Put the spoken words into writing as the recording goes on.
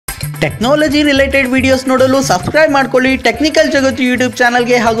Technology related videos ನೋಡಲು subscribe ಮಾಡ್ಕೊಳ್ಳಿ technical ಜಗತ್ತು ಯೂಟ್ಯೂಬ್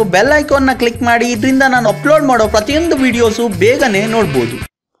ಚಾನಲ್ಗೆ ಹಾಗೂ ಬೆಲ್ ಐಕಾನ್ನ ಕ್ಲಿಕ್ ಮಾಡಿ. ಇದರಿಂದ ನಾನು ಅಪ್ಲೋಡ್ ಮಾಡೋ ಪ್ರತಿಯೊಂದು ವಿಡಿಯೋಸು ಬೇಗನೆ ನೋಡ್ಬೋದು.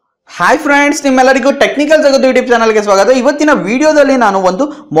 ಹಾಯ್ ಫ್ರೆಂಡ್ಸ್, ನಿಮ್ಮೆಲ್ಲರಿಗೂ ಟೆಕ್ನಿಕಲ್ ಜಗತ್ತು ಯೂಟ್ಯೂಬ್ ಚಾನಲ್ಗೆ ಸ್ವಾಗತ. ಇವತ್ತಿನ ವಿಡಿಯೋದಲ್ಲಿ ನಾನು ಒಂದು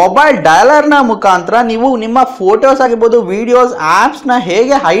ಮೊಬೈಲ್ ಡಯಲರ್ನ ಮುಖಾಂತರ ನೀವು ನಿಮ್ಮ ಫೋಟೋಸ್ ಆಗಿರ್ಬೋದು, ವಿಡಿಯೋಸ್, ಆ್ಯಪ್ಸ್ನ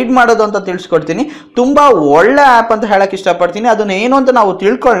ಹೇಗೆ ಹೈಡ್ ಮಾಡೋದು ಅಂತ ತಿಳಿಸ್ಕೊಡ್ತೀನಿ. ತುಂಬ ಒಳ್ಳೆ ಆ್ಯಪ್ ಅಂತ ಹೇಳಕ್ಕೆ ಇಷ್ಟಪಡ್ತೀನಿ. ಅದನ್ನು ಏನು ಅಂತ ನಾವು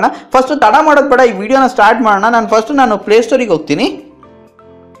ತಿಳ್ಕೊಳ್ಳೋಣ. ಫಸ್ಟ್ ತಡ ಮಾಡೋದು ಬೇಡ, ಈ ವಿಡಿಯೋನ ಸ್ಟಾರ್ಟ್ ಮಾಡೋಣ. ನಾನು ಪ್ಲೇಸ್ಟೋರಿಗೆ ಹೋಗ್ತೀನಿ.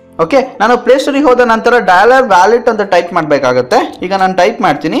 ಓಕೆ, ನಾನು ಪ್ಲೇಸ್ಟೋರಿಗೆ ಹೋದ ನಂತರ ಡಯಲರ್ ವ್ಯಾಲೆಟ್ ಅಂತ ಟೈಪ್ ಮಾಡಬೇಕಾಗತ್ತೆ. ಈಗ ನಾನು ಟೈಪ್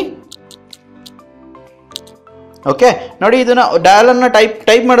ಮಾಡ್ತೀನಿ. ಓಕೆ ನೋಡಿ, ಇದನ್ನ ಡಯಲರ್ನ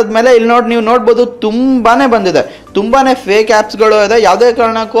ಟೈಪ್ ಮಾಡಿದ್ಮೇಲೆ ಇಲ್ಲಿ ನೀವು ನೋಡ್ಬೋದು ತುಂಬಾನೇ ಬಂದಿದೆ, ತುಂಬಾನೇ ಫೇಕ್ ಆ್ಯಪ್ಸ್ಗಳು ಇದೆ. ಯಾವುದೇ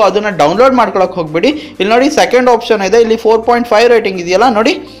ಕಾರಣಕ್ಕೂ ಅದನ್ನ ಡೌನ್ಲೋಡ್ ಮಾಡ್ಕೊಳಕ್ಕೆ ಹೋಗ್ಬಿಡಿ. ಇಲ್ಲಿ ನೋಡಿ ಸೆಕೆಂಡ್ ಆಪ್ಷನ್ ಇದೆ, ಇಲ್ಲಿ 4.5 ರೇಟಿಂಗ್ ಇದೆಯಲ್ಲ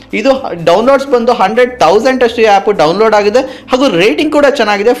ನೋಡಿ, ಇದು ಡೌನ್ಲೋಡ್ಸ್ ಬಂದು 100,000 ಅಷ್ಟು ಆ್ಯಪ್ ಡೌನ್ಲೋಡ್ ಆಗಿದೆ ಹಾಗೂ ರೇಟಿಂಗ್ ಕೂಡ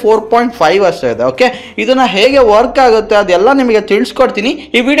ಚೆನ್ನಾಗಿದೆ, 4.5 ಅಷ್ಟೇ ಇದೆ. ಓಕೆ, ಇದನ್ನ ಹೇಗೆ ವರ್ಕ್ ಆಗುತ್ತೆ ಅದೆಲ್ಲ ನಿಮಗೆ ತಿಳಿಸ್ಕೊಡ್ತೀನಿ.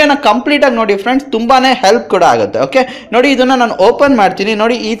 ಈ ವಿಡಿಯೋನ ಕಂಪ್ಲೀಟ್ ಆಗಿ ನೋಡಿ ಫ್ರೆಂಡ್ಸ್, ತುಂಬಾನೇ ಹೆಲ್ಪ್ ಕೂಡ ಆಗುತ್ತೆ. ಓಕೆ ನೋಡಿ, ಇದನ್ನ ನಾನು ಓಪನ್ ಮಾಡ್ತೀನಿ.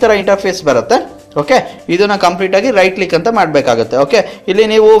 ನೋಡಿ ಈ ತರ ಇಂಟರ್ಫೇಸ್ ಬರುತ್ತೆ. ಓಕೆ, ಇದನ್ನ ಕಂಪ್ಲೀಟ್ ಆಗಿ ರೈಟ್ ಕ್ಲಿಕ್ ಅಂತ ಮಾಡಬೇಕಾಗುತ್ತೆ. ಓಕೆ, ಇಲ್ಲಿ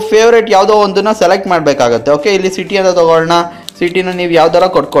ನೀವು ಫೇವ್ರೇಟ್ ಯಾವುದೋ ಒಂದನ್ನ ಸೆಲೆಕ್ಟ್ ಮಾಡಬೇಕಾಗುತ್ತೆ. ಓಕೆ, ಇಲ್ಲಿ ಸಿಟಿ ಅಂತ ತಗೊಳ್ಳೋಣ. ಸಿಟಿನ ನೀವು ಯಾವ್ದಾರ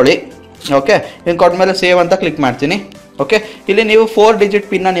ಕೊಟ್ಕೊಳ್ಳಿ. ಓಕೆ, ಇದನ್ನು ಕೊಟ್ಮೇಲೆ ಸೇವ್ ಅಂತ ಕ್ಲಿಕ್ ಮಾಡ್ತೀನಿ. ಓಕೆ, ಇಲ್ಲಿ ನೀವು 4 ಡಿಜಿಟ್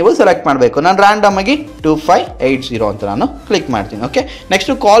ಪಿನ್ನ ನೀವು ಸೆಲೆಕ್ಟ್ ಮಾಡಬೇಕು. ನಾನು ರ್ಯಾಂಡಮ್ ಆಗಿ 2580 ಅಂತ ನಾನು ಕ್ಲಿಕ್ ಮಾಡ್ತೀನಿ. ಓಕೆ,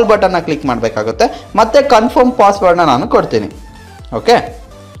 ನೆಕ್ಸ್ಟ್ ಕಾಲ್ ಬಟನ್ನ ಕ್ಲಿಕ್ ಮಾಡಬೇಕಾಗುತ್ತೆ. ಮತ್ತೆ ಕನ್ಫರ್ಮ್ ಪಾಸ್ವರ್ಡ್ನ ನಾನು ಕೊಡ್ತೀನಿ. ಓಕೆ,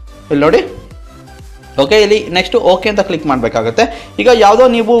 ಇಲ್ಲಿ ನೋಡಿ. ಓಕೆ, ಇಲ್ಲಿ ನೆಕ್ಸ್ಟ್ ಓಕೆ ಅಂತ ಕ್ಲಿಕ್ ಮಾಡಬೇಕಾಗುತ್ತೆ. ಈಗ ಯಾವುದೋ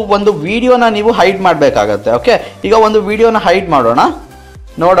ನೀವು ಒಂದು ವಿಡಿಯೋನ ನೀವು ಹೈಡ್ ಮಾಡಬೇಕಾಗತ್ತೆ. ಓಕೆ, ಈಗ ಒಂದು ವಿಡಿಯೋನ ಹೈಡ್ ಮಾಡೋಣ,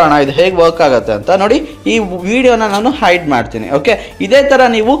 ನೋಡೋಣ ಇದು ಹೇಗೆ ವರ್ಕ್ ಆಗುತ್ತೆ ಅಂತ. ನೋಡಿ, ಈ ವಿಡಿಯೋನ ನಾನು ಹೈಡ್ ಮಾಡ್ತೀನಿ. ಓಕೆ, ಇದೇ ಥರ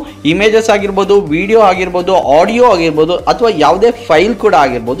ನೀವು ಇಮೇಜಸ್ ಆಗಿರ್ಬೋದು, ವಿಡಿಯೋ ಆಗಿರ್ಬೋದು, ಆಡಿಯೋ ಆಗಿರ್ಬೋದು, ಅಥವಾ ಯಾವುದೇ ಫೈಲ್ ಕೂಡ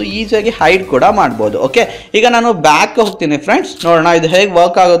ಆಗಿರ್ಬೋದು, ಈಸಿಯಾಗಿ ಹೈಡ್ ಕೂಡ ಮಾಡ್ಬೋದು. ಓಕೆ, ಈಗ ನಾನು ಬ್ಯಾಕ್ ಹೋಗ್ತೀನಿ ಫ್ರೆಂಡ್ಸ್, ನೋಡೋಣ ಇದು ಹೇಗೆ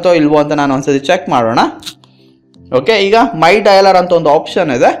ವರ್ಕ್ ಆಗುತ್ತೋ ಇಲ್ವೋ ಅಂತ ನಾನು ಒಂದ್ಸತಿ ಚೆಕ್ ಮಾಡೋಣ. ಓಕೆ, ಈಗ ಮೈ ಡಯಲರ್ ಅಂತ ಒಂದು ಆಪ್ಷನ್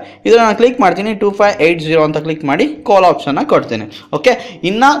ಇದೆ, ಇದನ್ನು ನಾನು ಕ್ಲಿಕ್ ಮಾಡ್ತೀನಿ. 2580 ಅಂತ ಕ್ಲಿಕ್ ಮಾಡಿ ಕಾಲ್ ಆಪ್ಷನ್ನ ಕೊಡ್ತೀನಿ. ಓಕೆ,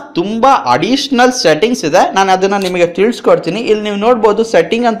 ಇನ್ನು ತುಂಬ ಅಡಿಷ್ನಲ್ ಸೆಟ್ಟಿಂಗ್ಸ್ ಇದೆ, ನಾನು ಅದನ್ನು ನಿಮಗೆ ತಿಳಿಸ್ಕೊಡ್ತೀನಿ. ಇಲ್ಲಿ ನೀವು ನೋಡ್ಬೋದು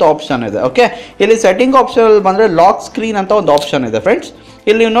ಸೆಟ್ಟಿಂಗ್ ಅಂತ ಆಪ್ಷನ್ ಇದೆ. ಓಕೆ, ಇಲ್ಲಿ ಸೆಟ್ಟಿಂಗ್ ಆಪ್ಷನ್ ಬಂದರೆ ಲಾಕ್ ಸ್ಕ್ರೀನ್ ಅಂತ ಒಂದು ಆಪ್ಷನ್ ಇದೆ ಫ್ರೆಂಡ್ಸ್.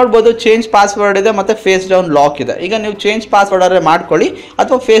 ಇಲ್ಲಿ ನೀವು ನೋಡ್ಬೋದು ಚೇಂಜ್ ಪಾಸ್ವರ್ಡ್ ಇದೆ ಮತ್ತು ಫೇಸ್ ಡೌನ್ ಲಾಕ್ ಇದೆ. ಈಗ ನೀವು ಚೇಂಜ್ ಪಾಸ್ವರ್ಡ್ ಆದರೆ ಮಾಡ್ಕೊಳ್ಳಿ,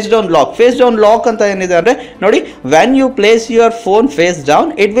 ಅಥವಾ ಫೇಸ್ ಡೌನ್ ಲಾಕ್ ಅಂತ ಏನಿದೆ ಅಂದರೆ ನೋಡಿ, when you place your phone face down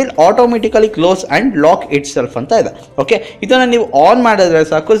it will automatically close and lock it self ಅಂತ ಇದೆ. ಓಕೆ, ಇದನ್ನು ನೀವು ಆನ್ ಮಾಡಿದ್ರೆ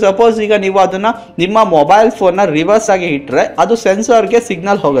ಸಾಕು. ಸಪೋಸ್ ಈಗ ನೀವು ಅದನ್ನು ನಿಮ್ಮ ಮೊಬೈಲ್ ಫೋನ್ನ ರಿವರ್ಸ್ ಆಗಿ ಇಟ್ಟರೆ ಅದು ಸೆನ್ಸರ್ಗೆ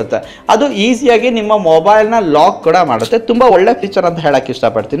ಸಿಗ್ನಲ್ ಹೋಗುತ್ತೆ, ಅದು ಈಸಿಯಾಗಿ ನಿಮ್ಮ ಮೊಬೈಲ್ನ ಲಾಕ್ ಕೂಡ ಮಾಡುತ್ತೆ. ತುಂಬ ಒಳ್ಳೆ ಫೀಚರ್ ಅಂತ ಹೇಳಕ್ಕೆ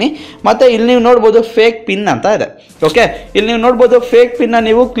ಇಷ್ಟಪಡ್ತೀನಿ. ಮತ್ತು ಇಲ್ಲಿ ನೀವು ನೋಡ್ಬೋದು ಫೇಕ್ ಪಿನ್ ಅಂತ ಇದೆ. ಓಕೆ, ಇಲ್ಲಿ ನೀವು ನೋಡ್ಬೋದು ಫೇಕ್ ಪಿನ್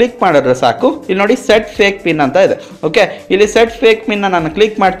ನೀವು ಕ್ಲಿಕ್ ಮಾಡಿದ್ರೆ ಸಾಕು. ಇಲ್ಲಿ ನೋಡಿ ಸೆಟ್ ಫೇಕ್ ಪಿನ್ ಅಂತ ಇದೆ. ಓಕೆ, ಇಲ್ಲಿ ಸೆಟ್ ಫೇಕ್ ಪಿನ್ ನಾನು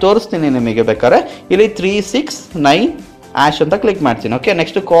ಕ್ಲಿಕ್ ಮಾಡಿ ತೋರಿಸ್ತೀನಿ ನಿಮಗೆ ಬೇಕಾದ್ರೆ. ಇಲ್ಲಿ 369# ಅಂತ ಕ್ಲಿಕ್ ಮಾಡ್ತೀನಿ. Okay,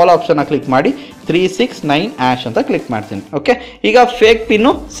 next call option click ಮಾಡಿ 369# ಅಂತ ಕ್ಲಿಕ್ ಮಾಡ್ತೀನಿ. ಓಕೆ, ಈಗ ಫೇಕ್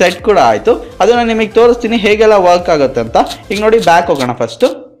ಪಿನ್ನು ಸೆಟ್ ಕೂಡ ಆಯಿತು. ಅದನ್ನು ನಿಮಗೆ ತೋರಿಸ್ತೀನಿ ಹೇಗೆಲ್ಲ ವರ್ಕ್ ಆಗುತ್ತೆ ಅಂತ. ಈಗ ನೋಡಿ ಬ್ಯಾಕ್ ಹೋಗೋಣ. ಫಸ್ಟು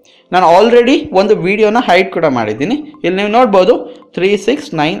ನಾನು ಆಲ್ರೆಡಿ ಒಂದು ವಿಡಿಯೋನ ಹೈಡ್ ಕೂಡ ಮಾಡಿದ್ದೀನಿ. ಇಲ್ಲಿ ನೀವು ನೋಡ್ಬೋದು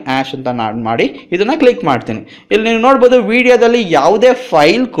 369# ಅಂತ ನಾನು ಮಾಡಿ ಇದನ್ನು ಕ್ಲಿಕ್ ಮಾಡ್ತೀನಿ. ಇಲ್ಲಿ ನೀವು ನೋಡ್ಬೋದು ವಿಡಿಯೋದಲ್ಲಿ ಯಾವುದೇ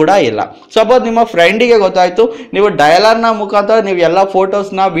ಫೈಲ್ ಕೂಡ ಇಲ್ಲ. ಸಪೋಸ್ ನಿಮ್ಮ ಫ್ರೆಂಡಿಗೆ ಗೊತ್ತಾಯಿತು ನೀವು ಡಯಲರ್ನ ಮುಖಾಂತರ ನೀವು ಎಲ್ಲ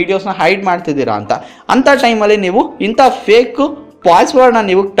ಫೋಟೋಸ್ನ ವೀಡಿಯೋಸ್ನ ಹೈಡ್ ಮಾಡ್ತಿದ್ದೀರಾ ಅಂಥ ಟೈಮಲ್ಲಿ ನೀವು ಇಂಥ ಫೇಕು ಪಾಸ್ವರ್ಡ್ನ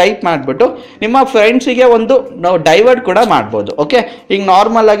ನೀವು ಟೈಪ್ ಮಾಡಿಬಿಟ್ಟು ನಿಮ್ಮ ಫ್ರೆಂಡ್ಸಿಗೆ ಒಂದು ನಾವು ಡೈವರ್ಟ್ ಕೂಡ ಮಾಡ್ಬೋದು. ಓಕೆ, ಈಗ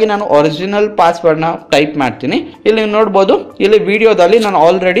ನಾರ್ಮಲ್ ಆಗಿ ನಾನು ಒರಿಜಿನಲ್ ಪಾಸ್ವರ್ಡ್ನ ಟೈಪ್ ಮಾಡ್ತೀನಿ. ಇಲ್ಲಿ ನೀವು ನೋಡ್ಬೋದು, ಇಲ್ಲಿ ವಿಡಿಯೋದಲ್ಲಿ ನಾನು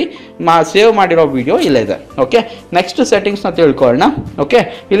ಆಲ್ರೆಡಿ ಸೇವ್ ಮಾಡಿರೋ ವಿಡಿಯೋ ಇಲ್ಲಿದೆ. ಓಕೆ, ನೆಕ್ಸ್ಟ್ ಸೆಟ್ಟಿಂಗ್ಸ್ನ ತಿಳ್ಕೊಳ್ಳೋಣ. ಓಕೆ,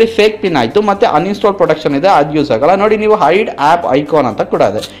 ಇಲ್ಲಿ ಫೇಕ್ ಪಿನ್ ಆಯಿತು, ಮತ್ತು ಅನ್ಇನ್ಸ್ಟಾಲ್ ಪ್ರೊಟೆಕ್ಷನ್ ಇದೆ, ಅದು ಯೂಸ್ ಆಗಲ್ಲ. ನೋಡಿ, ನೀವು ಹೈಡ್ ಆ್ಯಪ್ ಐಕಾನ್ ಅಂತ ಕೂಡ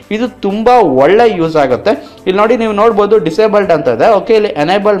ಇದೆ, ಇದು ತುಂಬ ಒಳ್ಳೆ ಯೂಸ್ ಆಗುತ್ತೆ. ಇಲ್ಲಿ ನೋಡಿ ನೀವು ನೋಡ್ಬೋದು ಡಿಸೇಬಲ್ಡ್ ಅಂತ ಇದೆ. ಓಕೆ, ಇಲ್ಲಿ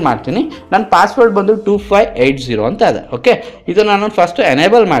ಎನೇಬಲ್ ಮಾಡ್ತೀನಿ. ನನ್ನ ಪಾಸ್ವರ್ಡ್ ಬಂದು 2580 ಅಂತ ಇದೆ. ಓಕೆ, ಇದನ್ನು ನಾನು ಫಸ್ಟ್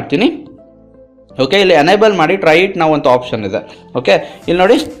ಎನೇಬಲ್ ಮಾಡ್ತೀನಿ. ಓಕೆ, ಇಲ್ಲಿ ಎನೇಬಲ್ ಮಾಡಿ ಟ್ರೈ ಇಟ್ ನಾವು ಅಂತ ಆಪ್ಷನ್ ಇದೆ. ಓಕೆ, ಇಲ್ಲಿ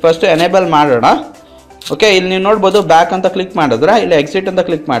ನೋಡಿ ಫಸ್ಟ್ ಎನೇಬಲ್ ಮಾಡೋಣ. ಓಕೆ, ಇಲ್ಲಿ ನೀವು ನೋಡ್ಬೋದು ಬ್ಯಾಕ್ ಅಂತ ಕ್ಲಿಕ್ ಮಾಡಿದ್ರೆ ಇಲ್ಲಿ ಎಕ್ಸಿಟ್ ಅಂತ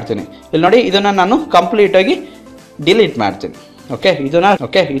ಕ್ಲಿಕ್ ಮಾಡ್ತೀನಿ. ಇಲ್ಲಿ ನೋಡಿ ಇದನ್ನು ನಾನು ಕಂಪ್ಲೀಟಾಗಿ ಡಿಲೀಟ್ ಮಾಡ್ತೀನಿ.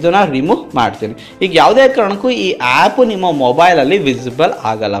 ಇದನ್ನ ರಿಮೂವ್ ಮಾಡ್ತೀನಿ. ಈಗ ಯಾವುದೇ ಕಾರಣಕ್ಕೂ ಈ ಆ್ಯಪ್ ನಿಮ್ಮ ಮೊಬೈಲಲ್ಲಿ ವಿಸಿಬಲ್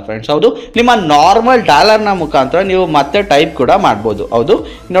ಆಗಲ್ಲ ಫ್ರೆಂಡ್ಸ್. ಹೌದು, ನಿಮ್ಮ ನಾರ್ಮಲ್ ಡಯಲರ್ನ ಮುಖಾಂತರ ನೀವು ಮತ್ತೆ ಟೈಪ್ ಕೂಡ ಮಾಡ್ಬೋದು. ಹೌದು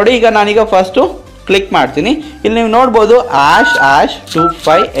ನೋಡಿ, ಈಗ ನಾನೀಗ ಫಸ್ಟು ಕ್ಲಿಕ್ ಮಾಡ್ತೀನಿ. ಇಲ್ಲಿ ನೀವು ನೋಡ್ಬೋದು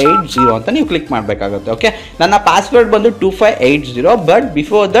 #2580 ಅಂತ ನೀವು ಕ್ಲಿಕ್ ಮಾಡಬೇಕಾಗುತ್ತೆ. ಓಕೆ, ನನ್ನ ಪಾಸ್ವರ್ಡ್ ಬಂದು 2580, ಬಟ್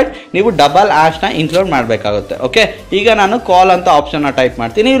ಬಿಫೋರ್ ದಟ್ ನೀವು #ನ ಇನ್ಕ್ಲೂಡ್ ಮಾಡಬೇಕಾಗುತ್ತೆ. ಓಕೆ, ಈಗ ನಾನು ಕಾಲ್ ಅಂತ ಆಪ್ಷನ್ನ ಟೈಪ್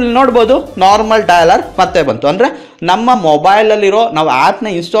ಮಾಡ್ತೀನಿ. ಇಲ್ಲಿ ನೋಡ್ಬೋದು ನಾರ್ಮಲ್ ಡಯಲರ್ ಮತ್ತೆ ಬಂತು, ಅಂದರೆ ನಮ್ಮ ಮೊಬೈಲಲ್ಲಿರೋ ನಾವು ಆ್ಯಪ್ನ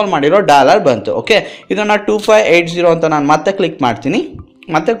ಇನ್ಸ್ಟಾಲ್ ಮಾಡಿರೋ ಡಯಲರ್ ಬಂತು. ಓಕೆ, ಇದನ್ನು 2580 ಅಂತ ನಾನು ಮತ್ತೆ ಕ್ಲಿಕ್ ಮಾಡ್ತೀನಿ.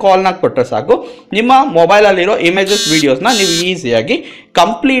 ಮತ್ತು ಕಾಲ್ನ ಕೊಟ್ಟರೆ ಸಾಕು, ನಿಮ್ಮ ಮೊಬೈಲಲ್ಲಿರೋ ಇಮೇಜಸ್ ವೀಡಿಯೋಸ್ನ ನೀವು ಈಸಿಯಾಗಿ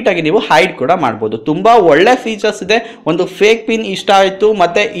ಕಂಪ್ಲೀಟಾಗಿ ನೀವು ಹೈಡ್ ಕೂಡ ಮಾಡ್ಬೋದು. ತುಂಬ ಒಳ್ಳೆ ಫೀಚರ್ಸ್ ಇದೆ. ಒಂದು ಫೇಕ್ ಪಿನ್ ಇಷ್ಟ ಆಯಿತು,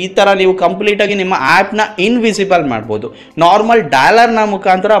 ಮತ್ತು ಈ ಥರ ನೀವು ಕಂಪ್ಲೀಟಾಗಿ ನಿಮ್ಮ ಆ್ಯಪ್ನ ಇನ್ವಿಸಿಬಲ್ ಮಾಡ್ಬೋದು. ನಾರ್ಮಲ್ ಡಯಲರ್ನ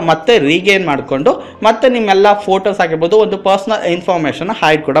ಮುಖಾಂತರ ಮತ್ತೆ ರೀಗೇನ್ ಮಾಡಿಕೊಂಡು ಮತ್ತೆ ನಿಮ್ಮೆಲ್ಲ ಫೋಟೋಸ್ ಆಗಿರ್ಬೋದು, ಒಂದು ಪರ್ಸ್ನಲ್ ಇನ್ಫಾರ್ಮೇಷನ್ನ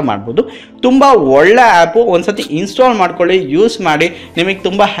ಹೈಡ್ ಕೂಡ ಮಾಡ್ಬೋದು. ತುಂಬ ಒಳ್ಳೆ ಆ್ಯಪು, ಒಂದ್ಸತಿ ಇನ್ಸ್ಟಾಲ್ ಮಾಡ್ಕೊಳ್ಳಿ, ಯೂಸ್ ಮಾಡಿ, ನಿಮಗೆ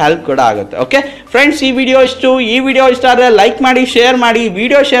ತುಂಬ ಹೆಲ್ಪ್ ಕೂಡ ಆಗುತ್ತೆ. ಓಕೆ ಫ್ರೆಂಡ್ಸ್, ಈ ವಿಡಿಯೋ ಇಷ್ಟ ಆದರೆ ಲೈಕ್ ಮಾಡಿ, ಶೇರ್ ಮಾಡಿ,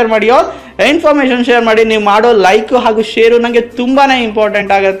 ವಿಡಿಯೋ ಶೇರ್ ಮಾಡಿ, ಇನ್ಫಾರ್ಮೇಷನ್ ಶೇರ್ ಮಾಡಿ. ನೀವು ಮಾಡೋ ಲೈಕ್ ಹಾಗೂ ಶೇರು ನನಗೆ ತುಂಬಾ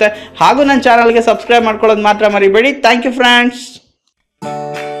ಇಂಪಾರ್ಟೆಂಟ್ ಆಗುತ್ತೆ. ಹಾಗೂ ನನ್ನ ಚಾನಲ್ಗೆ ಸಬ್ಸ್ಕ್ರೈಬ್ ಮಾಡ್ಕೊಳ್ಳೋದು ಮಾತ್ರ ಮರಿಬೇಡಿ. Thank you friends.